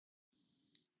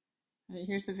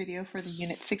Here's the video for the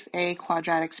Unit 6A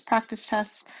quadratics practice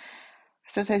test.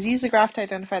 So it says use the graph to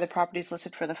identify the properties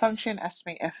listed for the function,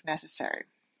 estimate if necessary.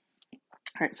 All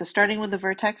right, so starting with the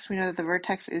vertex, we know that the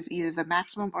vertex is either the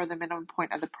maximum or the minimum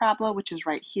point of the parabola, which is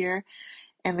right here,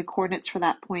 and the coordinates for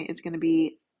that point is going to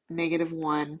be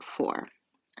 -1, 4.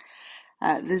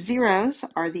 The zeros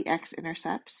are the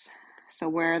x-intercepts, so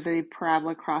where the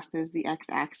parabola crosses the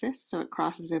x-axis, so it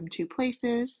crosses them two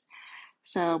places.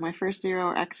 So my first zero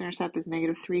or x-intercept is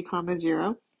 -3,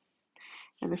 0.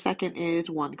 And the second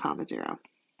is 1, 0.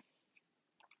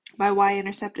 My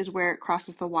y-intercept is where it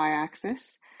crosses the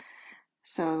y-axis.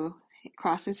 So it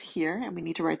crosses here, and we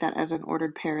need to write that as an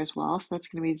ordered pair as well. So that's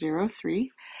going to be 0,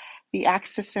 3. The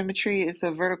axis symmetry is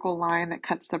a vertical line that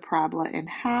cuts the parabola in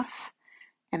half,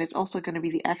 and it's also going to be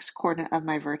the x-coordinate of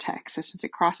my vertex. So since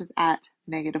it crosses at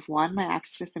 -1, my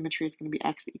axis symmetry is going to be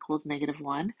x equals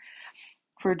 -1.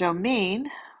 For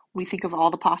domain, we think of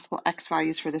all the possible x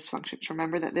values for this function. So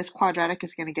remember that this quadratic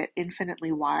is going to get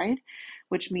infinitely wide,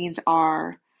 which means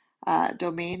our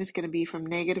domain is going to be from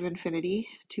 -infinity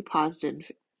to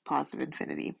positive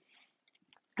infinity.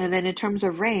 And then in terms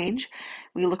of range,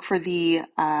 we look for the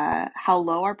how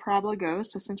low our parabola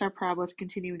goes. So since our parabola is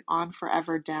continuing on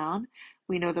forever down,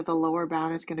 we know that the lower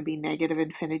bound is going to be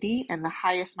 -infinity, and the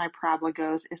highest my parabola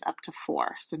goes is up to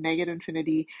 4. So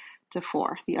 -infinity to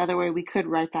 4. The other way we could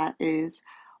write that is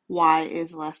y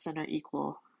is less than or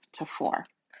equal to 4.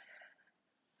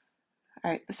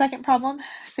 All right, the second problem,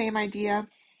 same idea.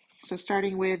 So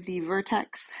starting with the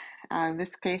vertex, in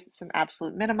this case, it's an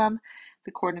absolute minimum.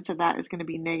 The coordinates of that is going to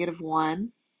be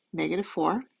 -1,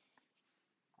 -4.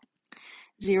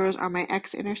 Zeros are my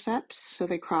x-intercepts, so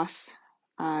they cross,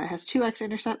 it has two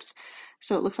x-intercepts,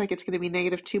 so it looks like it's going to be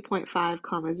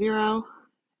 -2.5, 0,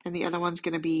 and the other one's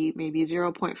going to be maybe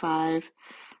 0.5,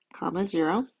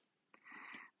 0.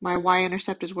 My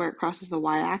y-intercept is where it crosses the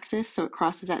y-axis, so it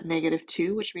crosses at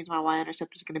 -2, which means my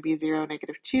y-intercept is going to be 0,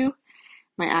 -2.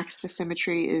 My axis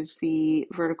symmetry is the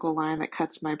vertical line that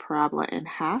cuts my parabola in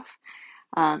half.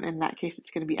 In that case, it's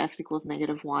going to be x equals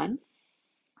 -1.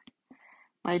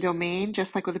 My domain,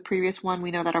 just like with the previous one,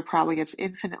 we know that our parabola gets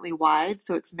infinitely wide,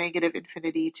 so it's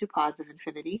 -infinity to positive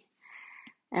infinity.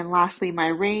 And lastly, my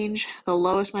range, the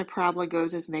lowest my parabola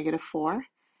goes is -4,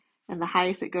 and the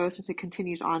highest it goes, since it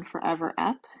continues on forever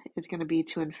up, is going to be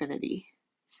to infinity.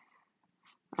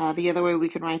 The other way we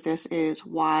can write this is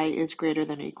y is greater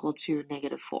than or equal to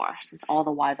 -4, since all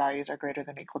the y values are greater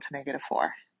than or equal to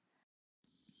 -4.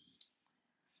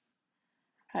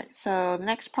 All right, so the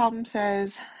next problem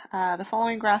says the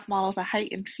following graph models the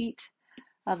height in feet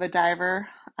of a diver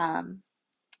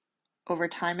over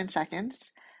time in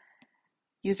seconds.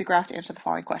 Use a graph to answer the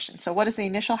following question. So what is the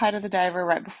initial height of the diver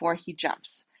right before he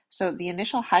jumps? So the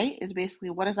initial height is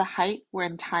basically what is a height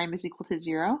when time is equal to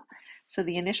 0. So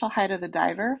the initial height of the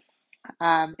diver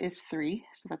is 3,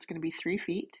 so that's going to be 3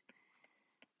 feet.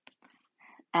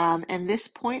 And this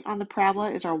point on the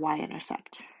parabola is our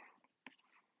y-intercept.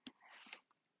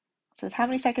 It says, how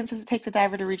many seconds does it take the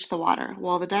diver to reach the water?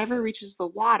 Well, the diver reaches the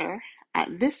water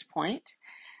at this point,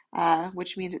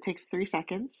 which means it takes 3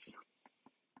 seconds.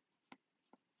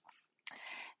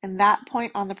 And that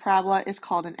point on the parabola is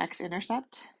called an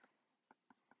x-intercept,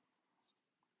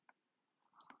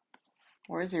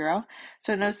 or 0.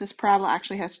 So notice this parabola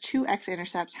actually has two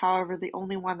x-intercepts. However, the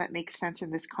only one that makes sense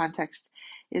in this context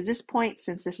is this point,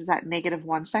 since this is at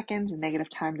 -1 second and negative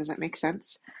time doesn't make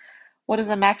sense. What is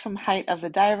the maximum height of the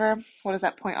diver? What is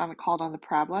that point called on the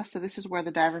parabola? So this is where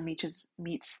the diver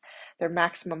meets their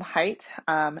maximum height.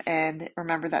 And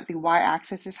remember that the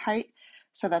y-axis is height,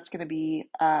 so that's going to be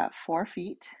 4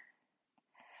 feet.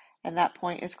 And that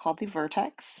point is called the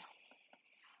vertex.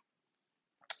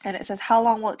 And it says, how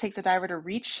long will it take the diver to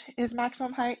reach his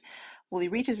maximum height? Well, he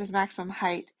reaches his maximum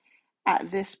height at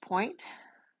this point,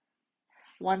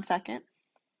 1 second.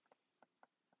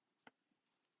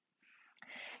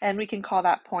 And we can call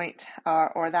that point,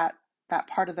 or that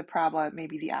part of the parabola,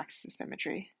 maybe the axis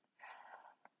symmetry.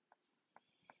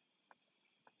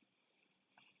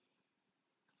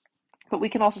 But we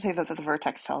can also say that the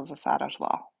vertex tells us that as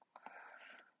well.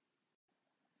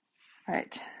 All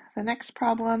right, the next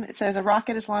problem, it says a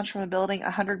rocket is launched from a building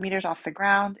 100 meters off the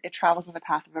ground. It travels in the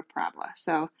path of a parabola.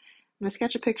 So I'm going to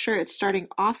sketch a picture. It's starting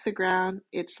off the ground,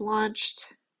 it's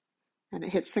launched, and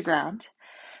it hits the ground.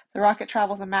 The rocket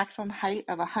travels a maximum height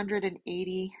of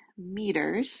 180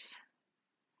 meters.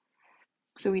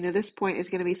 So we know this point is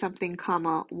going to be something,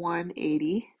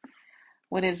 180,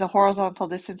 when it is a horizontal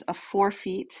distance of 4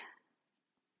 feet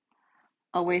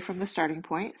away from the starting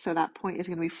point. So that point is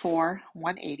going to be 4,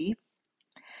 180.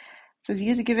 It says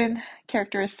use a given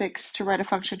characteristics to write a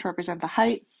function to represent the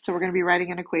height. So we're going to be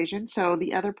writing an equation. So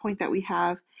the other point that we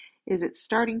have is its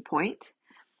starting point.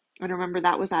 And remember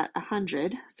that was at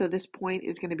 100. So this point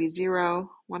is going to be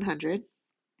 0, 100.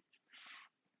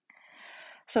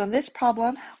 So in this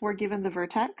problem, we're given the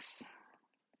vertex,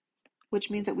 which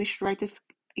means that we should write this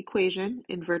equation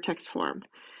in vertex form,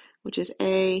 which is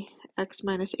a x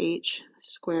minus h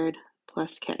squared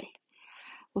plus k.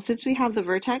 Well, since we have the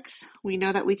vertex, we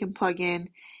know that we can plug in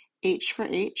h for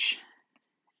h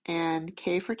and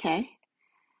k for k.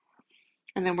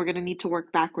 And then we're going to need to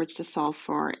work backwards to solve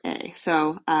for a.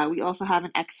 So we also have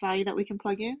an x value that we can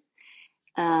plug in,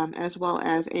 as well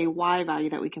as a y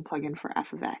value that we can plug in for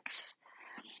f of x.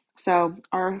 So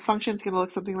our function is going to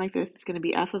look something like this. It's going to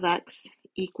be f of x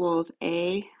equals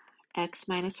a x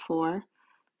minus 4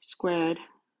 squared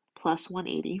plus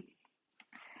 180.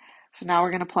 So now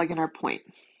we're going to plug in our point.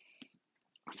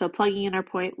 So plugging in our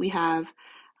point, we have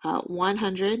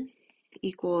 100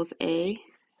 equals a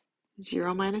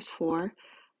 0 minus 4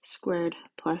 squared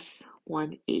plus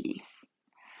 180.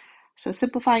 So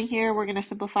simplifying here, we're going to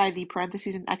simplify the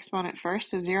parentheses and exponent first.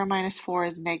 So 0 minus 4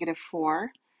 is negative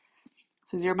 4.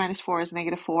 So 0 minus 4 is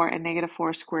negative 4, and negative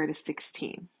 4 squared is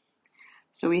 16.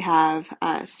 So we have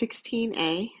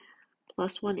 16a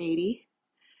plus 180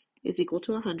 is equal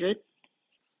to 100.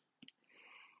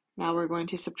 Now we're going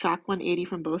to subtract 180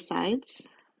 from both sides.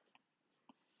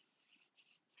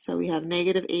 So we have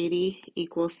negative 80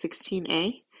 equals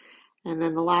 16a. And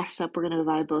then the last step, we're going to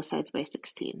divide both sides by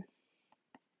 16.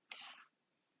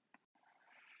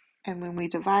 And when we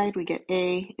divide, we get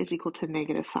a is equal to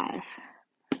negative 5.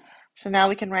 So now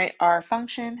we can write our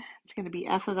function. It's going to be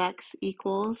f of x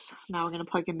equals, now we're going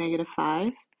to plug in negative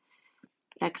 5,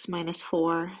 x minus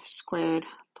 4 squared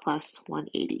plus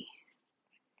 180.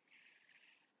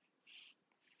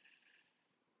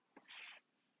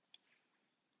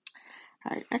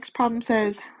 All right, next problem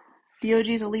says, DOG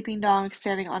is a leaping dog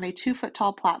standing on a 2-foot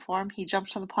tall platform. He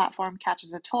jumps from the platform,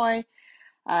 catches a toy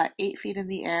 8 feet in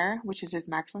the air, which is his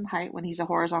maximum height when he's a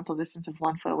horizontal distance of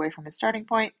 1 foot away from his starting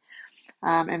point.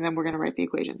 And then we're going to write the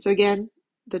equation. So again,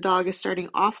 the dog is starting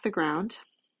off the ground.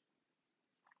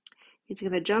 He's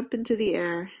going to jump into the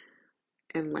air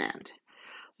and land.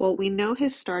 Well, we know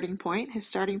his starting point. His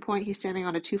starting point, he's standing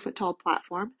on a 2-foot tall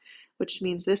platform, which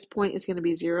means this point is going to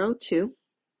be 0, 2.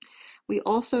 We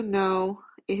also know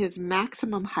his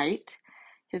maximum height.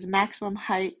 His maximum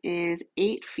height is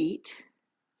 8 feet,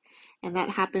 and that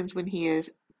happens when he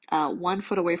is 1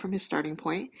 foot away from his starting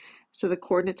point. So the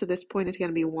coordinates of this point is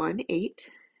going to be 1, 8,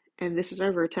 and this is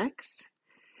our vertex.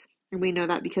 And we know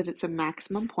that because it's a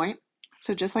maximum point.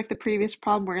 So just like the previous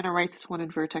problem, we're going to write this one in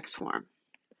vertex form.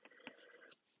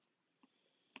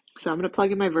 So I'm going to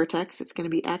plug in my vertex. It's going to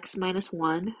be x minus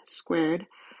 1 squared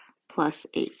plus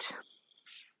 8.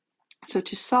 So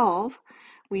to solve,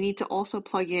 we need to also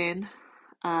plug in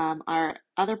our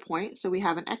other point. So we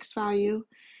have an x value,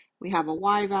 we have a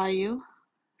y value.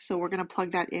 So we're going to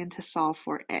plug that in to solve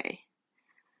for a.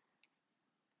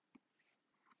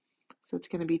 So it's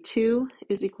going to be 2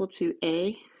 is equal to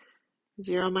a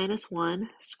 0 minus 1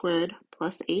 squared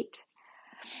plus 8.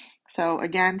 So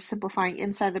again, simplifying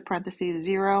inside the parentheses,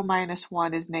 0 minus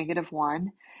 1 is negative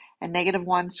 1. And negative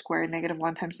 1 squared, negative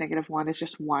 1 times negative 1 is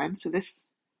just 1. So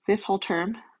this whole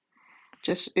term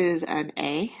just is an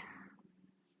a.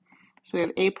 So we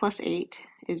have a plus 8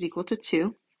 is equal to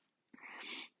 2.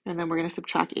 And then we're going to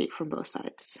subtract 8 from both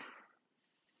sides.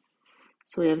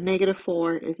 So we have negative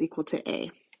 4 is equal to a.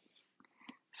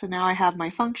 So now I have my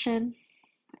function,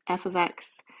 f of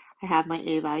x. I have my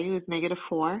a value is negative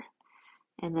 4.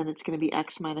 And then it's going to be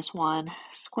x minus 1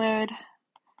 squared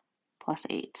plus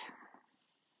 8.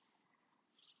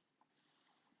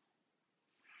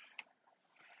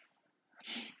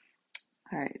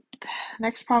 All right,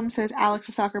 next problem says Alex,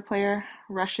 a soccer player,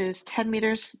 rushes 10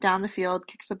 meters down the field,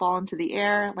 kicks the ball into the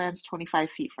air, lands 25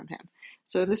 feet from him.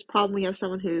 So in this problem, we have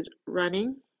someone who's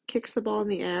running, kicks the ball in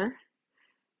the air,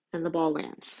 and the ball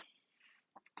lands.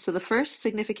 So the first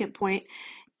significant point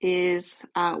is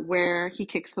where he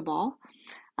kicks the ball.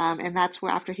 And that's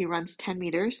where after he runs 10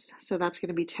 meters. So that's going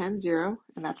to be 10, 0,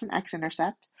 and that's an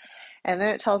x-intercept. And then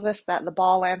it tells us that the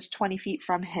ball lands 20 feet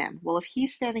from him. Well, if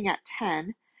he's standing at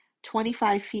 10,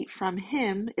 25 feet from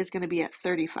him is going to be at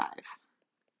 35,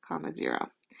 comma 0,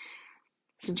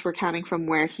 since we're counting from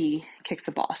where he kicked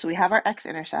the ball. So we have our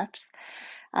x-intercepts.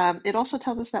 It also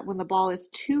tells us that when the ball is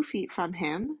 2 feet from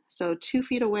him, so 2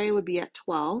 feet away would be at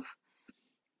 12,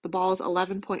 the ball is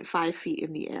 11.5 feet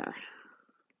in the air.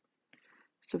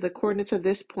 So the coordinates of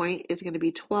this point is going to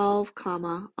be 12,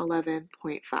 comma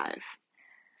 11.5.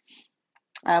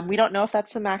 We don't know if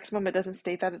that's the maximum. It doesn't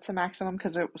state that it's the maximum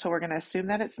so we're going to assume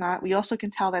that it's not. We also can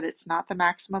tell that it's not the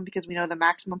maximum because we know the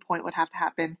maximum point would have to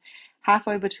happen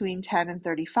halfway between 10 and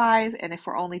 35. And if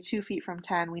we're only 2 feet from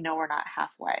 10, we know we're not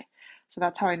halfway. So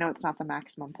that's how I know it's not the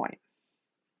maximum point.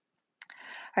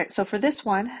 All right, so for this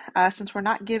one, since we're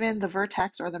not given the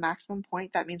vertex or the maximum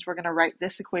point, that means we're going to write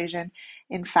this equation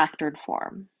in factored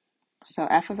form. So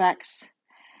f of x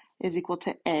is equal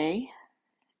to a,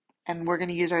 and we're going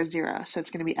to use our 0. So it's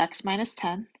going to be x minus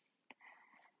 10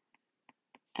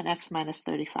 and x minus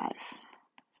 35.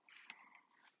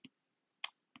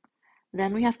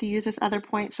 Then we have to use this other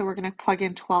point, so we're going to plug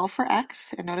in 12 for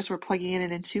x, and notice we're plugging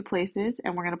it in 2 places,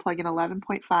 and we're going to plug in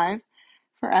 11.5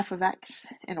 for f of x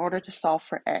in order to solve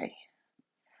for a.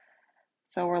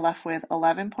 So we're left with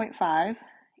 11.5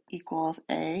 equals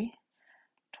a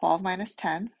 12 minus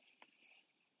 10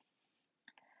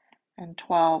 and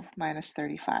 12 minus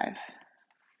 35.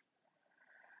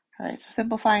 All right, so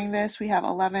simplifying this, we have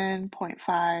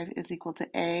 11.5 is equal to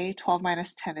a, 12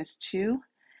 minus 10 is 2,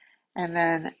 and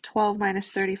then 12 minus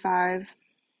 35,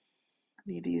 I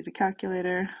need to use a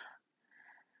calculator.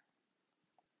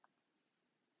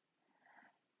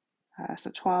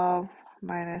 So 12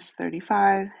 minus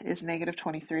 35 is negative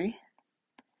 23.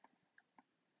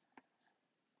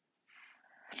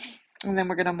 And then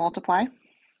we're going to multiply.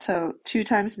 So 2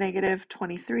 times negative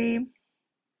 23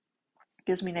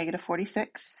 gives me negative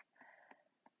 46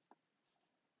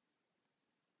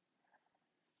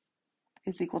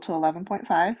 is equal to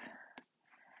 11.5.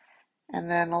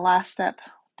 And then the last step,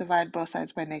 divide both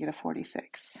sides by negative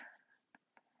 46.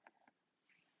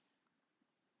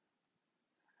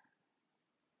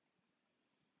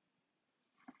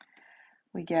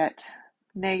 We get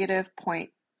negative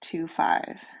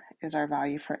 0.25 is our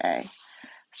value for A.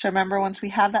 So remember, once we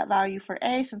have that value for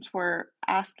A, since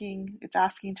it's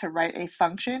asking to write a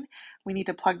function, we need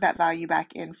to plug that value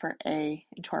back in for A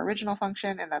into our original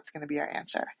function, and that's going to be our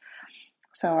answer.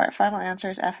 So our final answer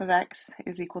is f of x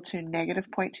is equal to negative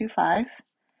 0.25,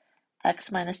 x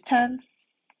minus 10,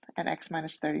 and x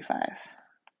minus 35.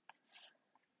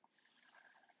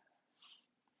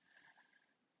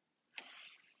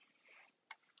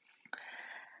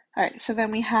 All right, so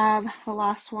then we have the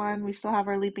last one. We still have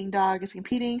our leaping dog is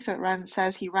competing. So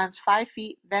says he runs 5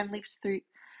 feet, then leaps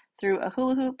through a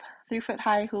hula hoop, 3-foot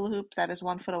high hula hoop that is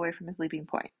 1 foot away from his leaping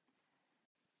point.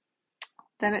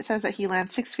 Then it says that he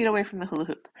lands 6 feet away from the hula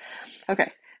hoop.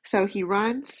 Okay, so he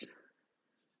runs,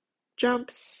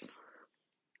 jumps,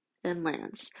 and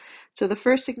lands. So the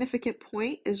first significant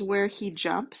point is where he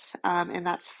jumps, and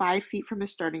that's 5 feet from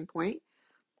his starting point.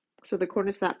 So the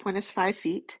coordinates of that point is 5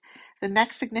 feet. The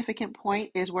next significant point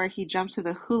is where he jumps to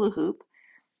the hula hoop.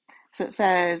 So it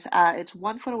says it's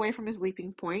 1 foot away from his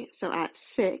leaping point, so at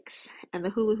 6, and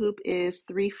the hula hoop is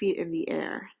 3 feet in the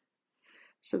air.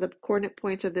 So the coordinate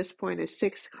points of this point is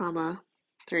 6,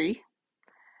 3.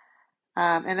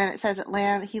 And then it says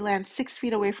he lands 6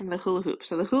 feet away from the hula hoop.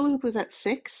 So the hula hoop was at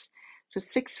 6, so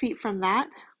 6 feet from that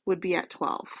would be at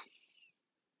 12.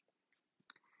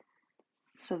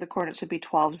 So the coordinates would be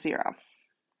 12, 0.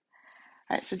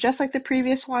 All right, so just like the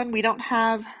previous one, we don't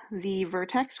have the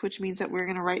vertex, which means that we're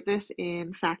going to write this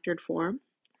in factored form.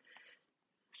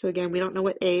 So again, we don't know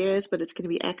what a is, but it's going to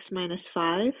be x minus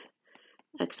 5,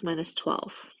 x minus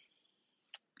 12.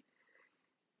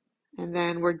 And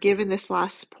then we're given this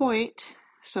last point,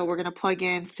 so we're going to plug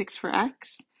in 6 for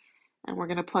x, and we're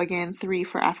going to plug in 3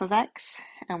 for f of x,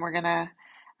 and we're going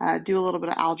to do a little bit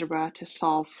of algebra to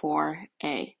solve for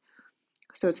a.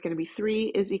 So it's going to be 3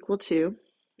 is equal to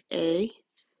a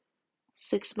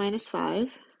 6 minus 5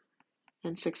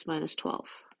 and 6 minus 12.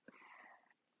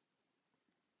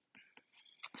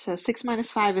 So 6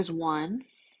 minus 5 is 1,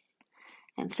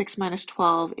 and 6 minus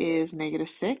 12 is negative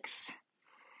 6.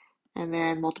 And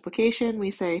then multiplication,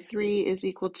 we say 3 is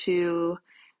equal to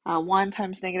 1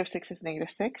 times negative 6 is negative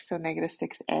 6, so negative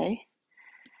 6a.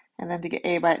 And then to get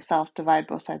a by itself, divide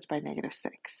both sides by negative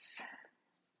 6.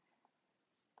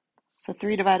 So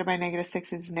 3 divided by negative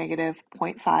 6 is negative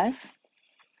 0.5.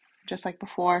 Just like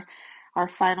before, our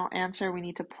final answer, we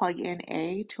need to plug in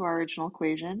a to our original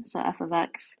equation. So f of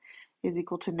x is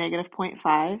equal to negative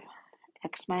 0.5,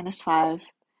 x minus 5,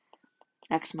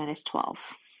 x minus 12.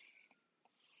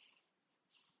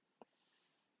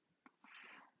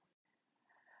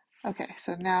 Okay,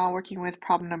 so now working with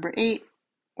problem number 8,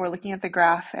 we're looking at the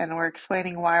graph and we're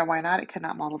explaining why or why not it could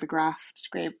not model the graph.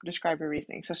 Describe your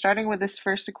reasoning. So starting with this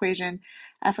first equation,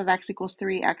 f of x equals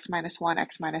 3, x minus 1,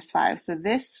 x minus 5. So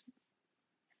this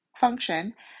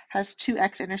function has 2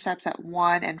 x-intercepts at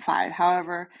 1 and 5.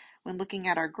 However, when looking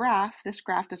at our graph, this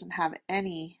graph doesn't have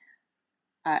any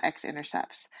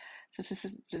x-intercepts. So since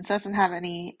it doesn't have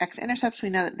any x-intercepts, we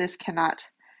know that this cannot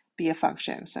be a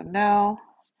function. So no,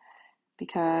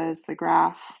 because the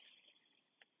graph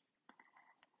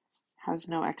has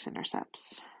no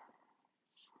x-intercepts.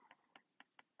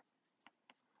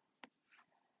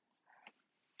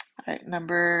 All right,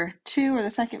 number 2, or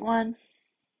the second one,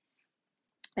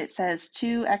 it says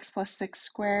 2x plus 6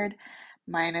 squared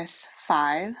minus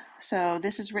 5. So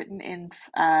this is written in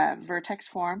vertex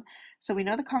form. So we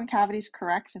know the concavity is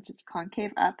correct since it's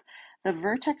concave up. The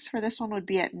vertex for this one would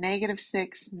be at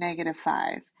 -6,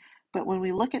 -5. But when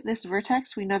we look at this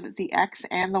vertex, we know that the x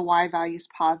and the y value is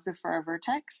positive for our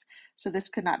vertex. So this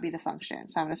could not be the function.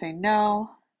 So I'm going to say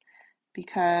no,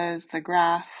 because the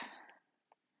graph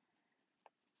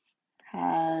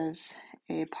has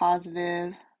a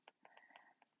positive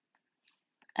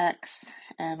x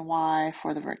and y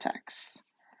for the vertex.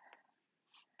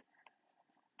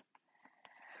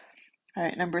 All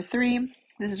right, number 3,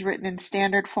 this is written in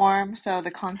standard form, so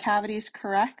the concavity is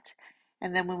correct.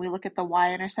 And then when we look at the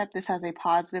y-intercept, this has a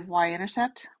positive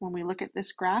y-intercept when we look at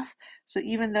this graph. So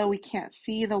even though we can't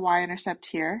see the y-intercept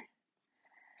here,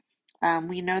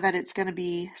 we know that it's going to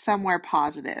be somewhere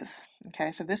positive.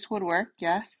 Okay, so this would work,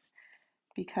 yes,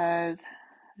 because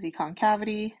the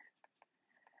concavity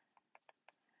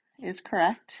is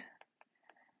correct.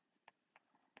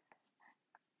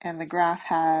 And the graph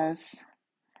has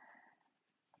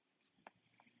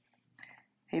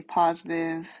a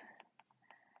positive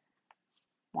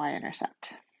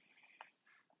y-intercept.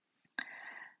 All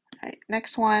right,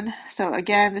 next one. So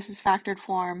again, this is factored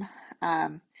form,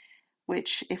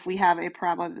 which if we have a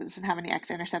parabola that doesn't have any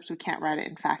x-intercepts, we can't write it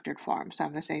in factored form. So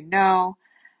I'm going to say no,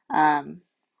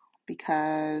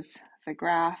 because the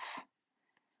graph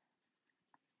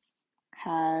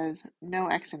has no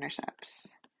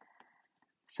x-intercepts.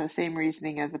 So same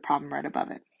reasoning as the problem right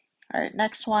above it. All right,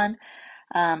 next one.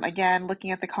 Again,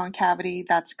 looking at the concavity,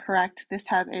 that's correct. This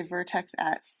has a vertex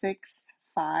at 6,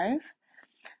 5,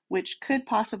 which could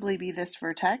possibly be this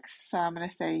vertex. So I'm going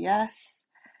to say yes,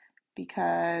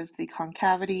 because the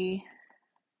concavity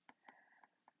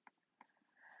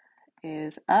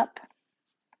is up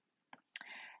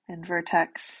and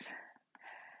vertex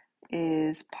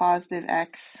is positive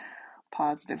x,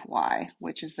 positive y,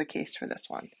 which is the case for this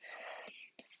one.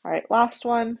 All right, last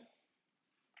one.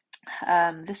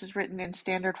 This is written in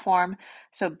standard form.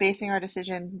 So basing our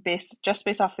decision based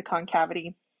off the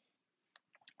concavity,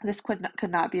 this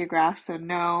could not be a graph. So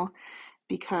no,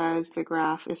 because the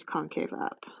graph is concave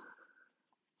up.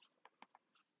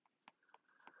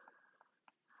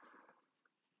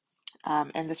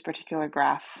 And this particular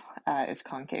graph is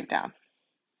concave down.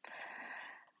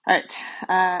 All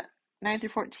right, 9 through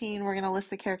 14, we're going to list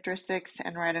the characteristics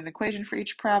and write an equation for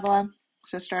each parabola.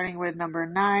 So starting with number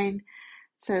 9, it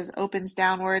says opens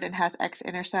downward and has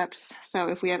x-intercepts. So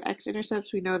if we have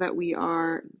x-intercepts, we know that we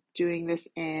are doing this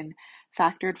in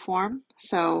factored form.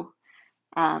 So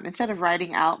instead of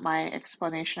writing out my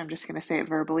explanation, I'm just going to say it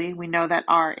verbally. We know that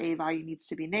our a value needs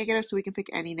to be negative, so we can pick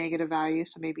any negative value,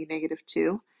 so maybe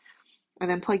 -2. And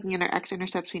then plugging in our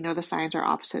x-intercepts, we know the signs are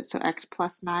opposite, so x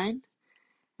plus 9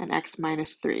 and x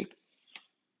minus 3.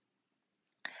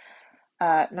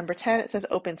 Number 10, it says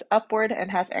opens upward and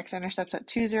has x-intercepts at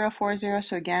 2, 0, 4, 0.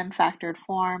 So again, factored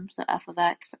form. So f of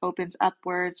x opens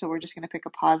upward, so we're just going to pick a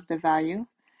positive value.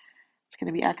 It's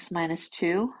going to be x minus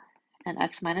 2 and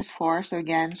x minus 4. So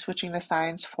again, switching the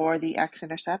signs for the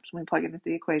x-intercepts when we plug it into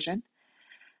the equation.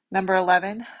 Number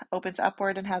 11 opens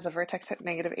upward and has a vertex at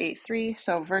 -8, 3.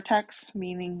 So vertex,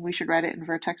 meaning we should write it in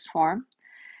vertex form.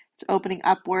 It's opening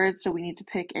upward, so we need to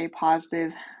pick a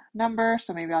positive number.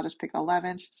 So maybe I'll just pick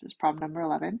 11. This is problem number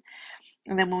 11.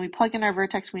 And then when we plug in our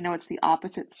vertex, we know it's the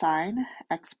opposite sign,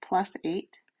 x plus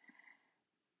 8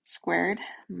 squared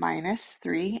minus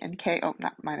 3, and k, oh,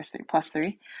 not minus 3, plus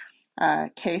 3.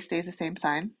 K stays the same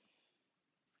sign.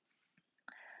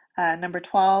 Number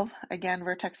 12, again,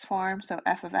 vertex form, so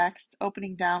f of x, it's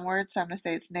opening downward, so I'm going to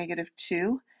say it's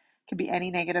 -2. It can be any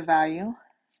negative value.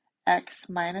 X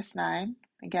minus 9,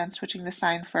 again, switching the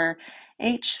sign for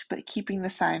h, but keeping the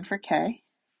sign for k.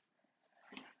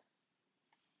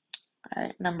 All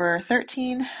right, number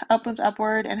 13, opens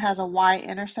upward and has a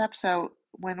y-intercept, so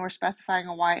when we're specifying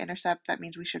a y-intercept, that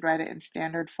means we should write it in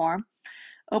standard form.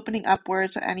 Opening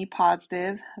upward, so any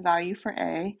positive value for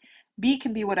a. B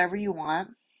can be whatever you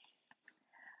want.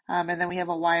 And then we have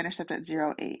a y-intercept at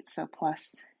 0, 8, so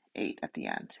plus 8 at the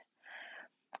end.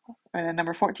 And then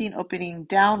number 14, opening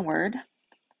downward,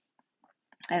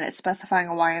 and it's specifying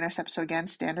a y-intercept, so again,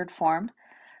 standard form.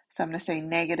 So I'm going to say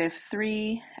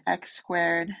 -3 x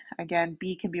squared. Again,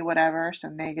 b can be whatever, so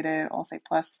negative, I'll say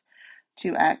plus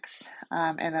 2x,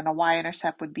 and then a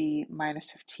y-intercept would be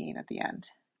minus 15 at the end.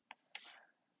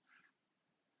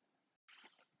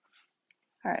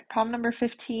 All right, problem number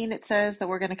 15, it says that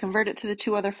we're going to convert it to the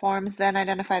two other forms, then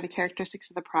identify the characteristics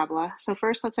of the parabola. So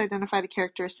first, let's identify the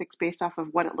characteristics based off of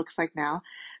what it looks like now.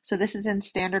 So this is in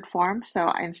standard form. So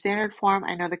in standard form,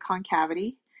 I know the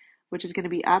concavity, which is going to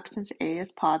be up since A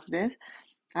is positive.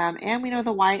 And we know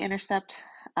the y-intercept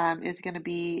is going to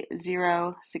be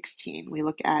 0, 16. We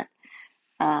look at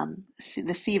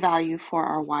the C value for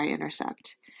our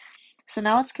y-intercept. So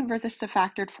now let's convert this to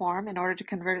factored form. In order to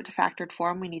convert it to factored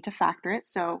form, we need to factor it.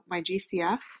 So my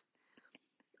GCF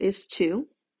is 2.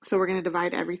 So we're going to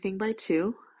divide everything by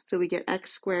 2. So we get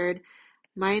x squared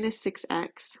minus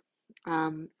 6x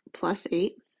plus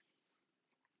 8.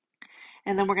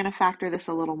 And then we're going to factor this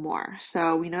a little more.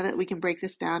 So we know that we can break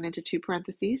this down into two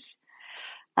parentheses.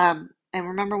 And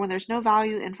remember, when there's no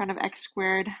value in front of x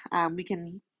squared, we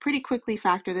can pretty quickly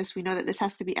factor this. We know that this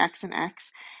has to be x and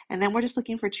x. And then we're just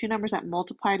looking for two numbers that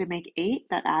multiply to make 8,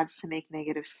 that adds to make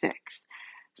negative 6.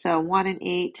 So 1 and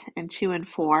 8 and 2 and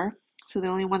 4. So the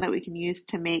only one that we can use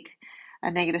to make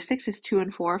a negative 6 is 2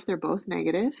 and 4 if they're both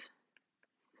negative.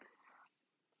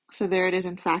 So there it is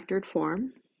in factored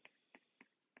form.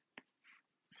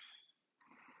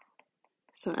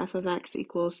 So f of x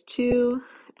equals 2,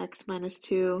 x minus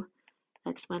 2,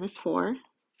 x minus 4.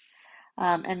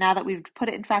 And now that we've put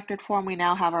it in factored form, we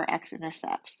now have our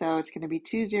x-intercepts. So it's going to be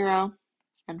 2, 0,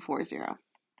 and 4, 0. All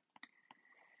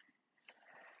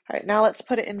right, now let's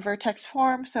put it in vertex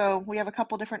form. So we have a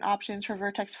couple different options for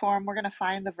vertex form. We're going to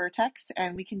find the vertex,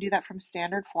 and we can do that from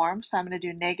standard form. So I'm going to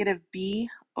do negative b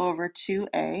over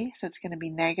 2a. So it's going to be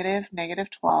negative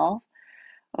 12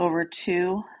 over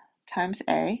 2 times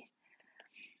a.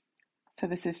 So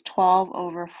this is 12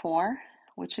 over 4,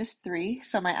 which is 3.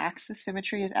 So my axis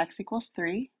symmetry is x equals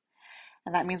 3.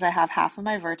 And that means I have half of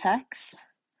my vertex.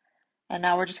 And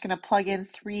now we're just going to plug in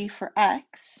 3 for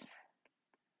x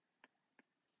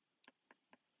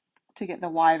to get the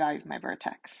y value of my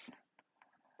vertex.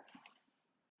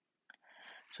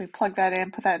 So we plug that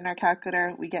in, put that in our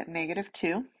calculator, we get negative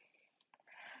 2.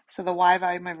 So the y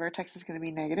value of my vertex is going to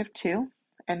be negative 2.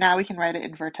 And now we can write it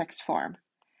in vertex form.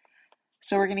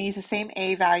 So we're going to use the same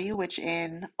a value, which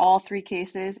in all three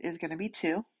cases is going to be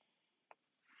 2.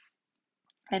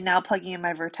 And now plugging in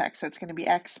my vertex. So it's going to be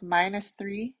x minus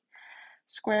 3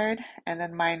 squared and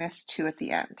then minus 2 at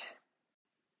the end.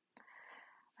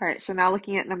 All right, so now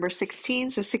looking at number 16.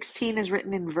 So 16 is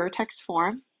written in vertex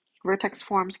form. Vertex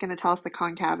form is going to tell us the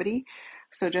concavity.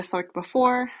 So just like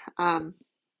before,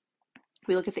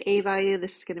 we look at the a value.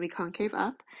 This is going to be concave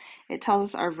up. It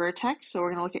tells us our vertex. So we're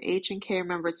going to look at h and k.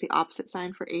 Remember, it's the opposite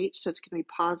sign for h. So it's going to be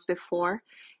positive 4,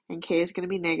 and k is going to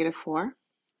be negative 4.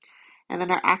 And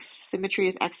then our axis symmetry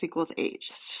is x equals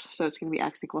h. So it's going to be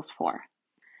x equals 4.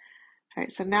 All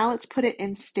right, so now let's put it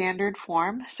in standard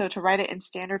form. So to write it in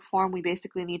standard form, we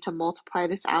basically need to multiply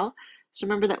this out. So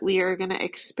remember that we are going to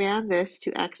expand this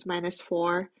to x minus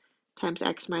 4 times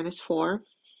x minus 4.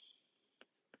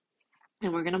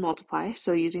 And we're going to multiply.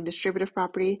 So using distributive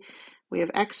property, we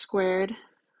have x squared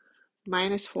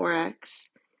minus 4x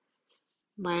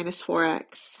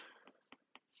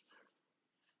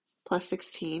plus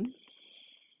 16.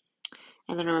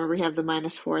 And then remember, we have the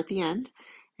minus 4 at the end.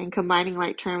 And combining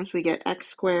like terms, we get x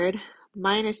squared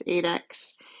minus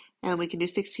 8x, and we can do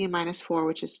 16 minus 4,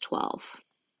 which is 12.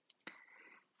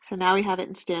 So now we have it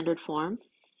in standard form.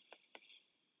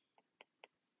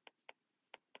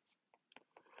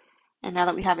 And now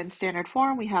that we have it in standard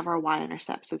form, we have our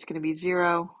y-intercept. So it's going to be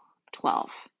 0,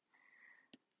 12.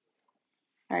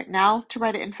 All right, now to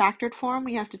write it in factored form,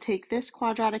 we have to take this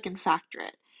quadratic and factor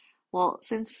it. Well,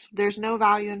 since there's no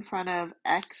value in front of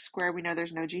x squared, we know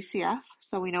there's no GCF,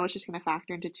 so we know it's just going to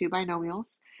factor into two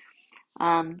binomials.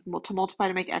 To multiply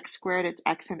to make x squared, it's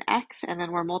x and x, and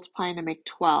then we're multiplying to make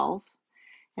 12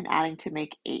 and adding to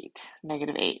make 8,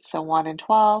 negative 8. So 1 and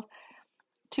 12,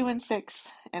 2 and 6,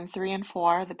 and 3 and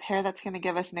 4. The pair that's going to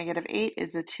give us negative 8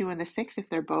 is the 2 and the 6 if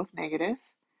they're both negative.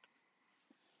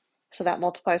 So that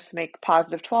multiplies to make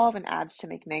positive 12 and adds to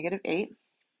make negative 8.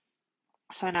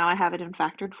 So now I have it in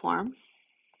factored form.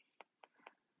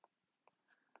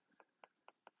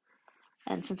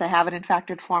 And since I have it in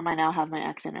factored form, I now have my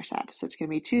x-intercept. So it's going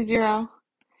to be 2, 0,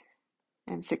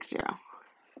 and 6, 0. All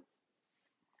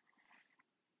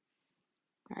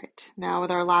right, now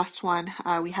with our last one,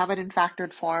 we have it in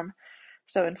factored form.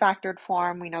 So in factored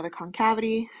form, we know the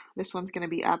concavity. This one's going to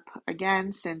be up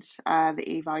again since the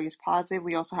a value is positive.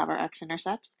 We also have our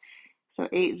x-intercepts. So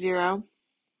 8, 0,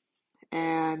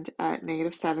 and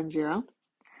negative 7, 0.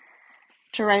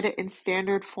 To write it in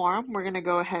standard form, we're going to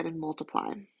go ahead and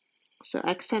multiply. So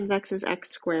x times x is x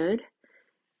squared.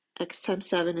 X times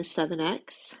 7 is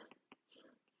 7x.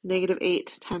 Negative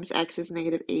 8 times x is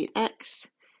negative 8x.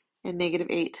 And negative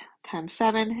 8 times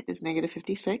 7 is negative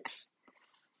 56.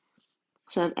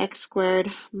 So I have x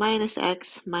squared minus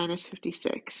x minus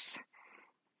 56.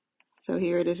 So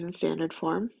here it is in standard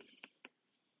form.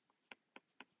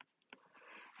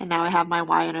 And now I have my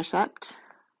y-intercept.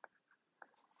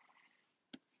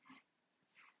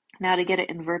 Now to get it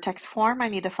in vertex form, I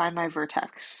need to find my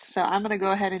vertex. So I'm going to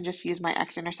go ahead and just use my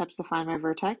x-intercepts to find my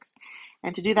vertex.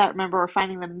 And to do that, remember, we're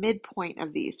finding the midpoint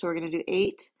of these. So we're going to do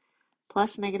 8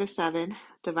 plus negative 7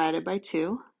 divided by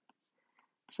 2.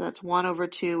 So that's 1 over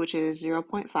 2, which is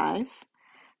 0.5.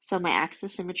 So my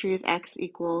axis symmetry is x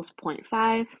equals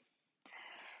 0.5.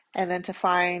 And then to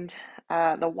find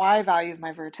the y value of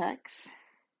my vertex,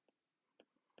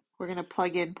 we're going to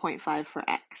plug in 0.5 for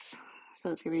x.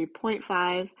 So it's going to be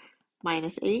 0.5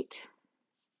 minus 8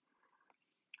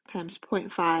 times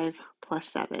 0.5 plus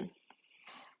 7,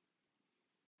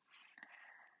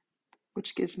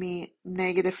 which gives me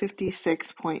negative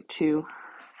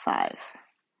 56.25.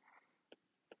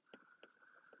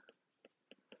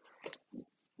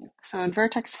 So in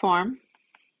vertex form,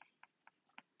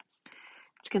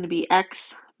 it's going to be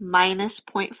x minus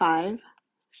 0.5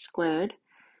 squared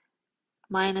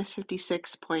minus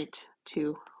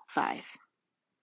 56.25.